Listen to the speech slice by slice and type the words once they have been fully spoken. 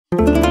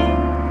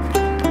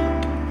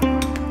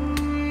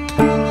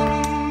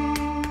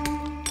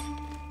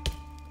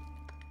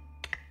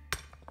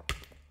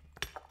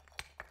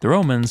The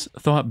Romans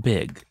thought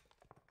big.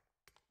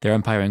 Their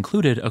empire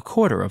included a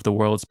quarter of the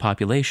world's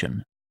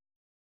population.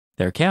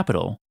 Their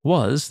capital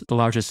was the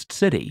largest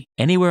city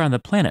anywhere on the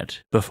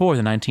planet before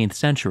the 19th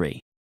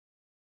century.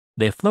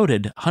 They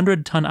floated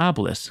 100-ton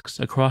obelisks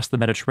across the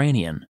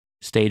Mediterranean,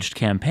 staged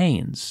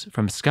campaigns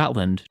from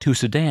Scotland to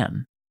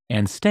Sudan,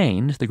 and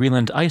stained the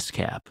Greenland ice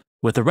cap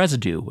with the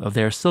residue of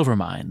their silver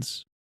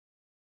mines.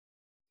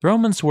 The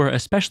Romans were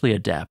especially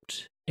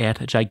adept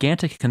at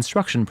gigantic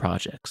construction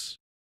projects.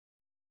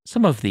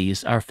 Some of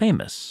these are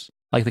famous,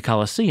 like the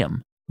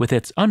Colosseum with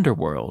its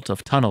underworld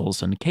of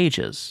tunnels and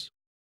cages,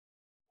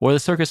 or the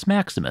Circus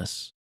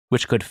Maximus,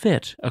 which could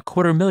fit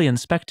 250,000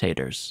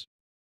 spectators.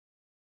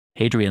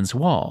 Hadrian's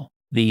Wall,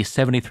 the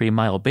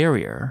 73-mile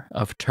barrier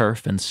of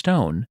turf and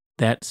stone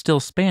that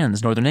still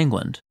spans northern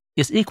England,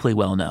 is equally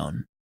well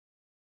known.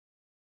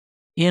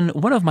 In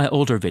one of my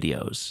older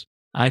videos,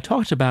 I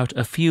talked about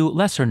a few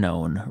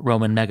lesser-known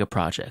Roman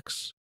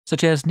megaprojects,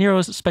 such as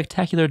Nero's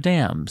spectacular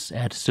dams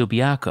at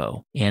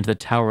Subiaco and the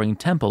towering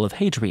Temple of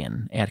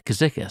Hadrian at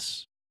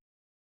Cyzicus.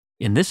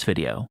 In this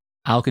video,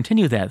 I'll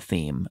continue that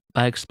theme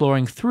by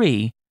exploring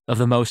 3 of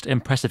the most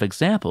impressive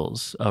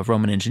examples of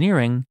Roman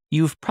engineering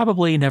you've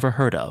probably never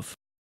heard of.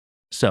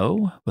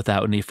 So,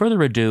 without any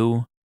further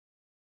ado,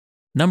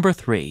 Number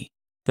 3.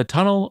 The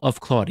Tunnel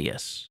of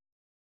Claudius.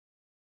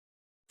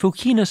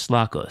 Fucinus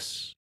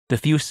Lacus, the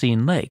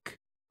Fucine Lake,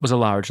 was a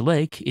large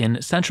lake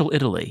in central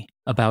Italy,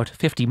 about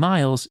 50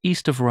 miles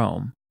east of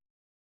Rome.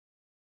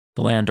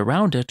 The land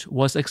around it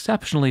was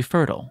exceptionally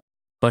fertile,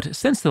 but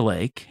since the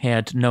lake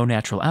had no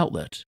natural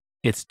outlet,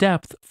 its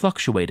depth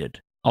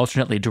fluctuated,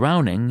 alternately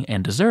drowning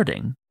and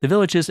deserting the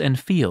villages and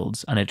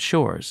fields on its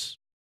shores.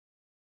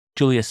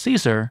 Julius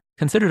Caesar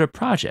considered a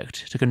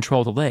project to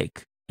control the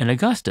lake, and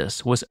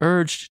Augustus was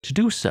urged to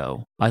do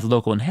so by the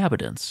local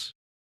inhabitants.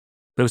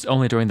 But it was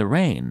only during the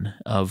reign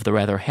of the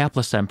rather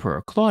hapless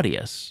Emperor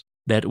Claudius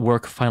that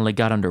work finally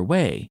got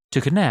underway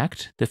to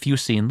connect the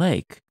Fucine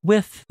Lake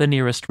with the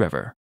nearest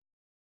river.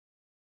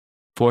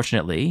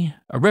 Fortunately,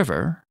 a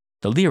river,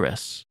 the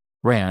Liris,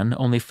 ran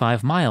only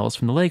 5 miles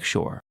from the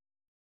lakeshore.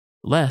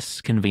 Less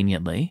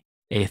conveniently,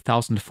 a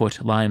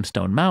 1,000-foot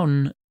limestone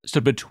mountain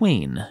stood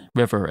between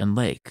river and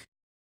lake.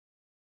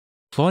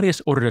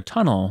 Claudius ordered a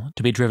tunnel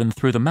to be driven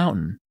through the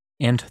mountain,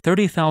 and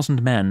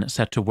 30,000 men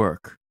set to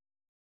work.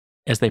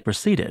 As they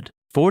proceeded,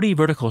 40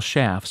 vertical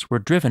shafts were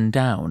driven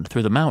down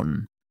through the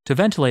mountain to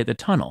ventilate the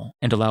tunnel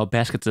and allow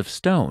baskets of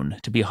stone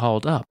to be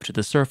hauled up to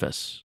the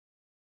surface.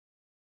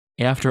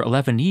 After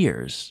 11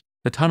 years,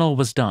 the tunnel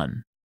was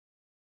done.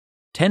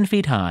 10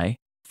 feet high,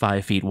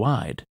 5 feet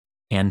wide,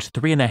 and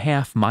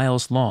 3.5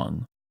 miles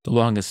long, the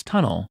longest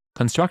tunnel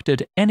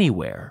constructed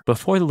anywhere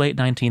before the late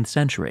 19th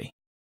century.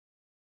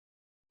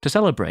 To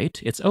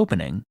celebrate its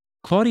opening,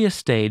 Claudius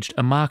staged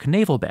a mock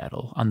naval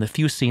battle on the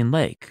Fucine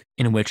Lake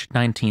in which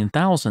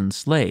 19,000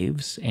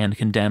 slaves and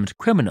condemned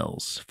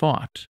criminals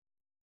fought.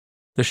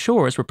 The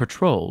shores were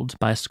patrolled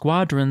by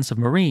squadrons of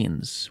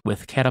marines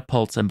with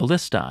catapults and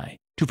ballistae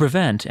to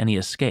prevent any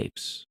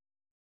escapes.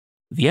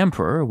 The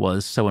emperor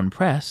was so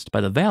impressed by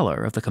the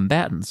valor of the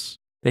combatants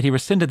that he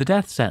rescinded the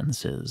death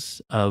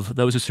sentences of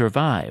those who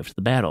survived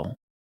the battle.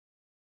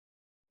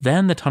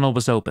 Then the tunnel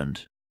was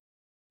opened.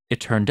 It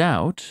turned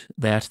out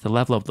that the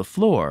level of the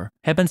floor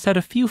had been set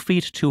a few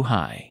feet too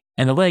high,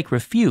 and the lake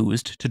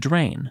refused to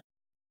drain.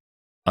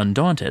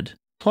 Undaunted,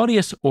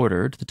 Claudius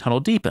ordered the tunnel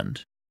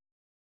deepened.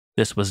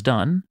 This was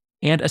done,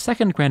 and a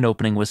second grand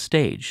opening was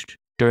staged,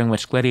 during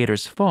which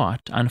gladiators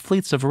fought on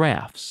fleets of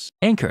rafts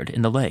anchored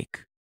in the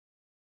lake.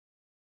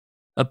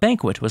 A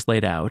banquet was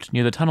laid out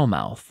near the tunnel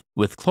mouth,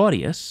 with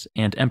Claudius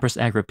and Empress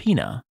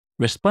Agrippina,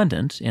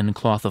 resplendent in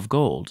cloth of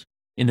gold,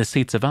 in the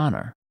seats of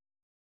honor.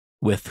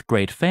 With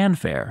great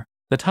fanfare,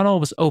 the tunnel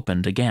was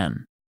opened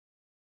again.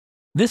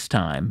 This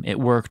time, it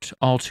worked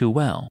all too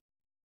well.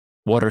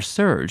 Water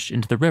surged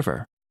into the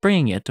river,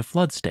 bringing it to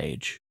flood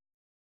stage.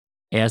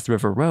 As the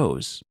river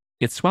rose,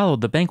 it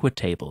swallowed the banquet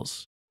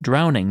tables,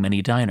 drowning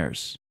many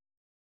diners.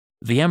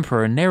 The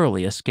emperor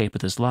narrowly escaped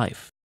with his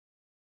life.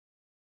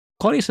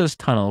 Claudius's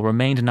tunnel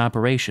remained in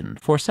operation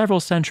for several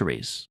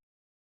centuries.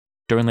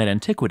 During late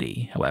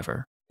antiquity,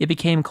 however, it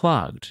became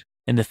clogged,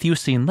 and the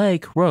Fucine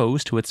Lake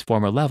rose to its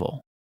former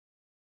level.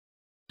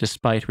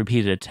 Despite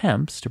repeated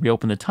attempts to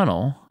reopen the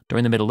tunnel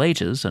during the Middle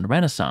Ages and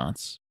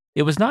Renaissance,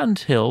 it was not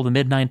until the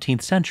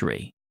mid-19th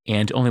century,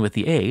 and only with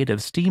the aid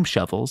of steam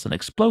shovels and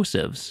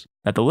explosives,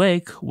 that the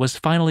lake was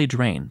finally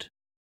drained.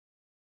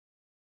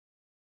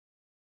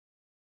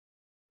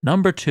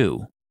 Number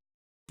 2.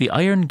 The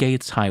Iron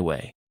Gates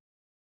Highway.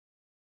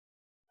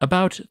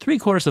 About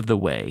 3/4 of the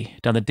way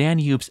down the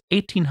Danube's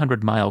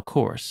 1,800-mile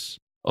course,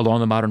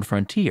 along the modern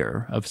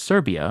frontier of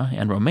Serbia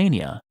and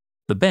Romania,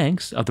 the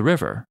banks of the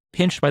river,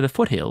 pinched by the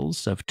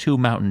foothills of 2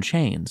 mountain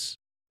chains,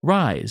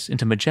 rise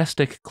into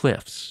majestic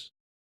cliffs.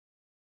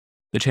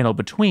 The channel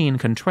between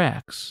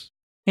contracts,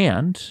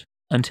 and,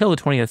 until the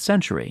 20th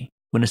century,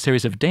 when a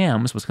series of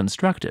dams was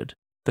constructed,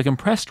 the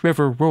compressed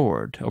river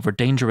roared over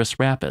dangerous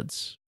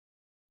rapids.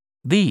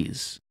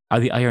 These are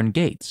the iron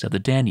gates of the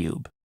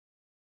Danube.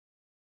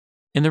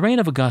 In the reign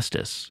of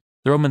Augustus,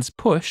 the Romans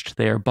pushed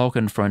their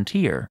Balkan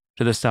frontier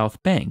to the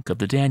south bank of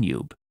the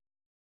Danube.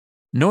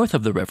 North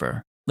of the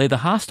river lay the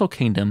hostile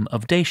kingdom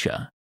of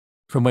Dacia,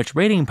 from which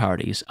raiding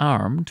parties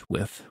armed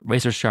with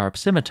razor-sharp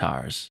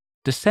scimitars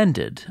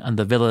descended on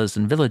the villas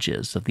and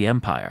villages of the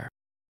empire.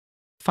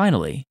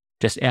 Finally,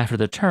 just after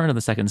the turn of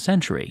the 2nd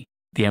century,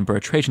 the Emperor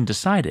Trajan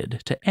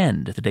decided to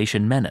end the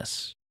Dacian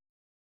menace.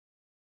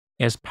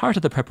 As part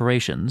of the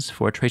preparations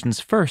for Trajan's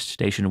first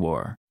Dacian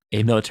war,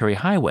 a military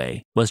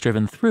highway was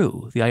driven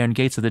through the iron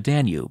gates of the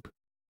Danube.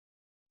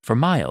 For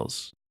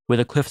miles, where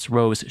the cliffs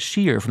rose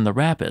sheer from the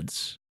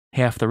rapids,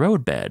 half the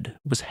roadbed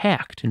was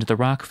hacked into the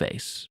rock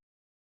face.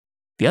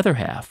 The other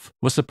half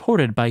was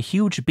supported by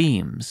huge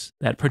beams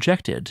that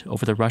projected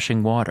over the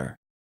rushing water.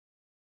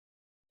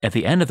 At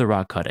the end of the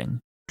rock cutting,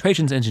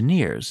 Trajan's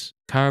engineers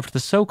carved the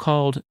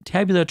so-called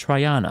tabula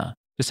Traiana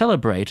to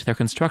celebrate their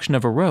construction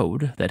of a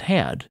road that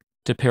had,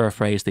 to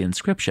paraphrase the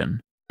inscription,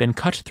 been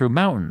cut through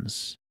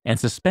mountains and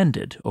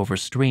suspended over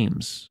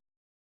streams.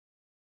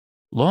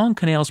 Long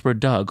canals were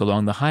dug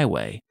along the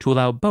highway to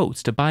allow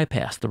boats to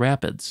bypass the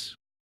rapids.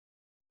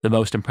 The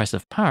most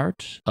impressive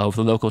part of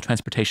the local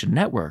transportation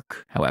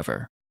network,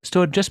 however,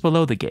 stood just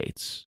below the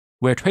gates,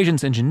 where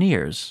Trajan's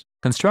engineers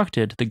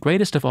constructed the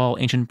greatest of all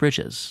ancient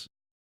bridges.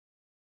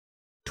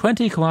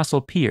 20 colossal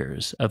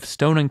piers of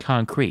stone and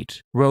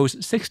concrete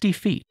rose 60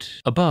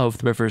 feet above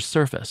the river's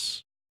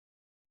surface.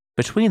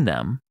 Between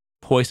them,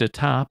 poised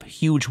atop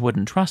huge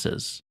wooden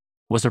trusses,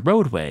 was a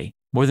roadway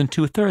more than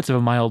 2/3 of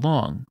a mile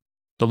long,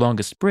 the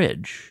longest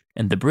bridge,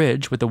 and the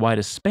bridge with the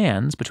widest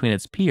spans between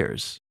its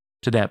piers,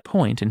 to that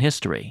point in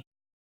history.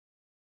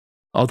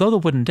 Although the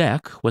wooden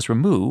deck was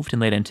removed in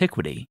late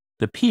antiquity,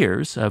 the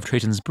piers of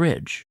Trajan's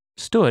bridge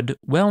stood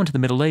well into the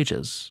Middle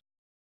Ages.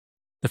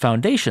 The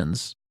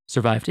foundations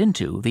survived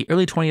into the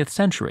early 20th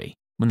century,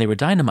 when they were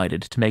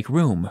dynamited to make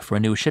room for a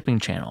new shipping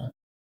channel.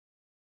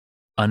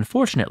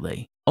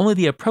 Unfortunately, only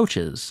the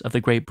approaches of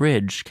the Great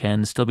Bridge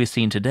can still be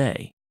seen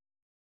today.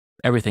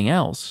 Everything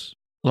else,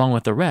 along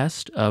with the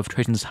rest of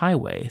Trajan's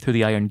highway through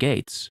the iron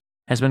gates,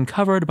 has been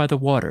covered by the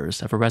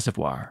waters of a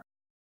reservoir.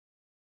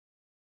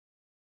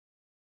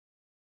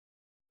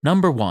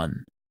 Number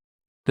 1.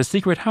 The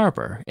secret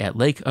harbor at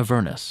Lake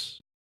Avernus.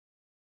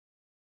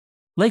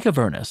 Lake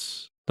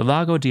Avernus, the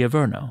Lago di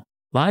Averno,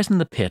 lies in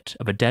the pit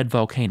of a dead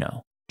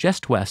volcano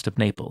just west of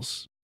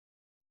Naples.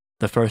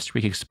 The first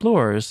Greek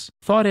explorers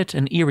thought it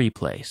an eerie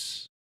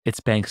place, its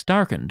banks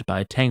darkened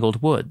by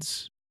tangled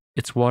woods,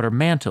 its water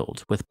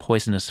mantled with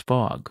poisonous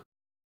fog.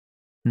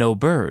 No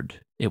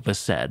bird, it was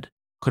said,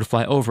 could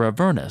fly over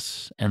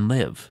Avernus and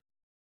live.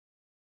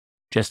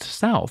 Just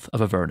south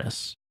of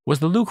Avernus was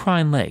the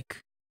Lucrine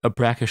Lake, a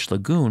brackish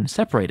lagoon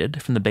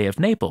separated from the Bay of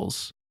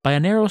Naples by a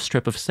narrow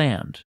strip of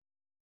sand.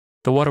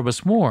 The water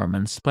was warm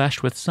and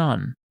splashed with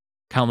sun.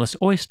 Countless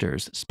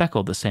oysters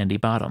speckled the sandy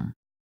bottom.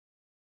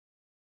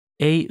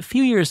 A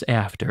few years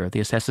after the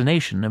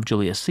assassination of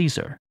Julius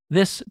Caesar,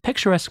 this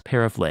picturesque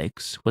pair of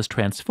lakes was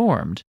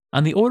transformed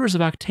on the orders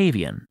of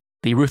Octavian,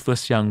 the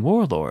ruthless young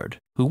warlord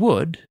who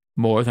would,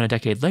 more than a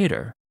decade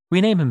later,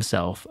 rename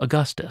himself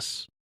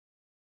Augustus.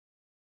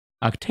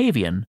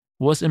 Octavian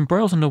was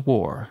embroiled in a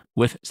war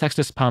with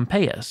Sextus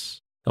Pompeius,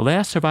 the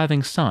last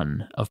surviving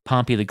son of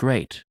Pompey the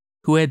Great,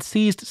 who had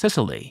seized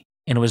Sicily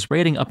and was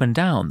raiding up and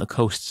down the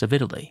coasts of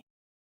Italy.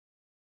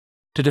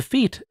 To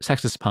defeat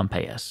Sextus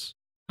Pompeius,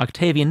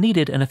 Octavian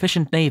needed an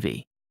efficient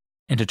navy,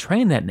 and to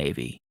train that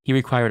navy, he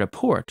required a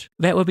port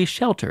that would be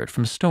sheltered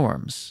from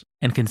storms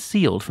and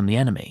concealed from the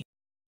enemy.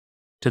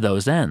 To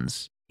those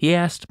ends, he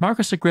asked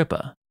Marcus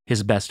Agrippa,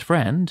 his best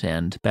friend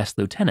and best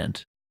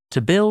lieutenant,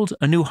 to build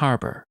a new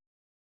harbor.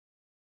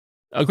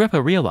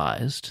 Agrippa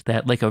realized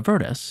that Lake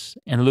Avernus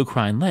and the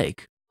Lucrine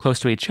Lake, close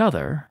to each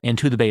other and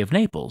to the Bay of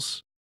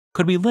Naples,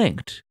 could be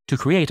linked to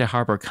create a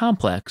harbor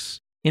complex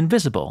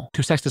invisible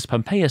to Sextus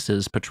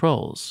Pompeius's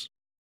patrols.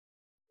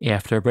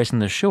 After bracing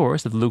the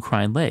shores of the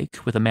Lucrine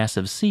Lake with a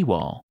massive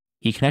seawall,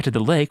 he connected the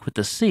lake with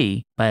the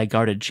sea by a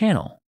guarded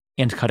channel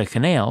and cut a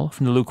canal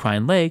from the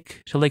Lucrine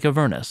Lake to Lake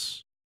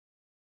Avernus.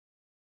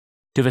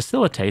 To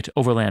facilitate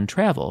overland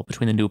travel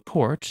between the new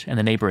port and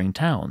the neighboring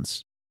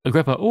towns,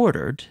 Agrippa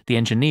ordered the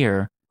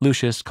engineer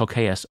Lucius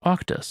Cocceius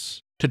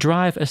Auctus to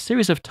drive a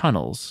series of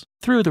tunnels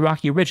through the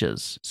rocky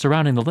ridges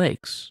surrounding the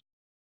lakes.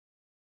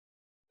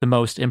 The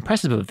most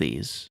impressive of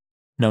these,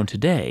 known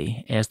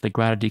today as the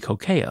Grada di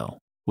Cocceo,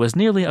 was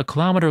nearly a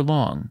kilometer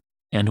long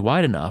and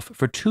wide enough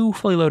for 2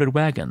 fully loaded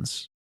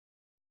wagons.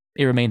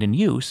 It remained in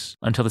use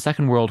until the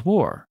Second World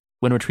War,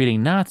 when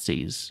retreating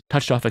Nazis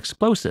touched off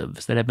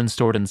explosives that had been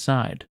stored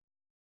inside.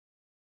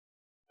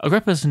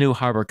 Agrippa's new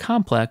harbor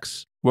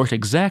complex worked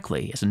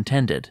exactly as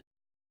intended.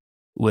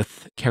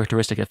 With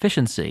characteristic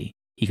efficiency,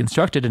 he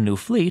constructed a new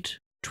fleet,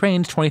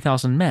 trained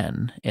 20,000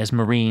 men as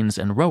marines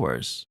and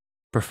rowers,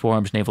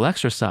 performed naval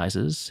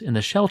exercises in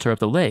the shelter of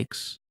the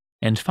lakes,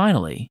 and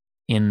finally,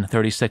 in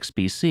 36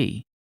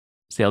 BC,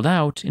 sailed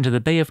out into the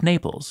Bay of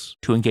Naples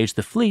to engage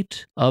the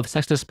fleet of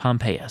Sextus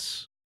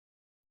Pompeius.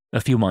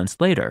 A few months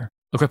later,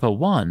 Agrippa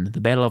won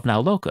the Battle of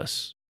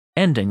Naulochus,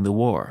 ending the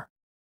war.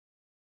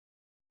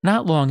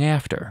 Not long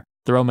after,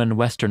 the Roman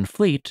Western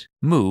Fleet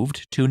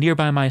moved to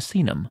nearby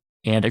Misenum,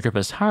 and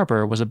Agrippa's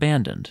harbor was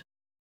abandoned.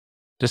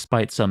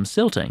 Despite some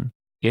silting,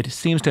 it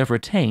seems to have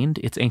retained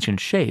its ancient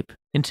shape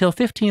until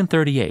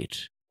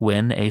 1538,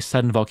 when a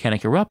sudden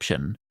volcanic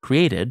eruption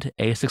created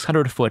a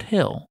 600-foot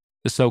hill,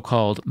 the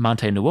so-called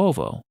Monte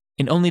Nuovo,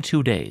 in only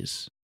 2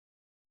 days.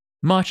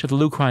 Much of the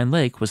Lucrine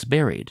Lake was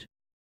buried.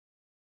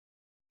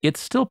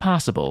 It's still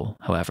possible,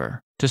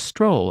 however, to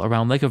stroll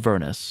around Lake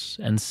Avernus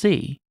and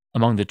see,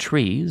 among the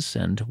trees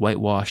and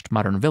whitewashed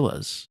modern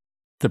villas,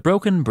 the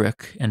broken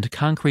brick and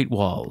concrete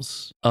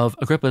walls of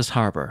Agrippa's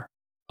harbor,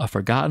 a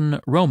forgotten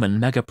Roman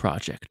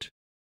megaproject.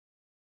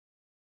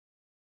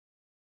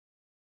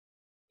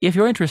 If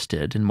you're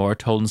interested in more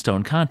Told in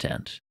Stone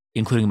content,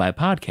 including my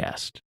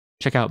podcast,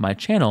 check out my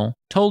channel,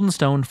 Told in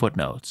Stone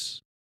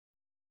Footnotes.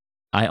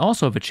 I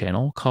also have a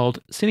channel called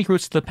Scenic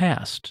Routes to the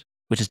Past,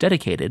 which is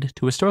dedicated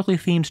to historically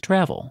themed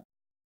travel.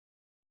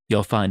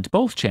 You'll find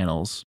both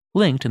channels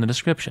linked in the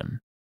description.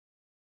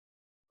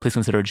 Please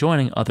consider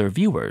joining other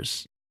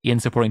viewers in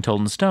supporting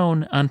Told in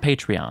Stone on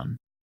Patreon.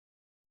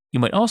 You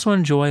might also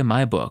enjoy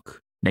my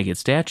book, Naked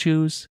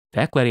Statues,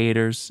 Fat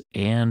Gladiators,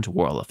 and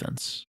War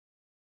Elephants.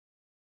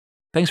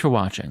 Thanks for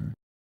watching.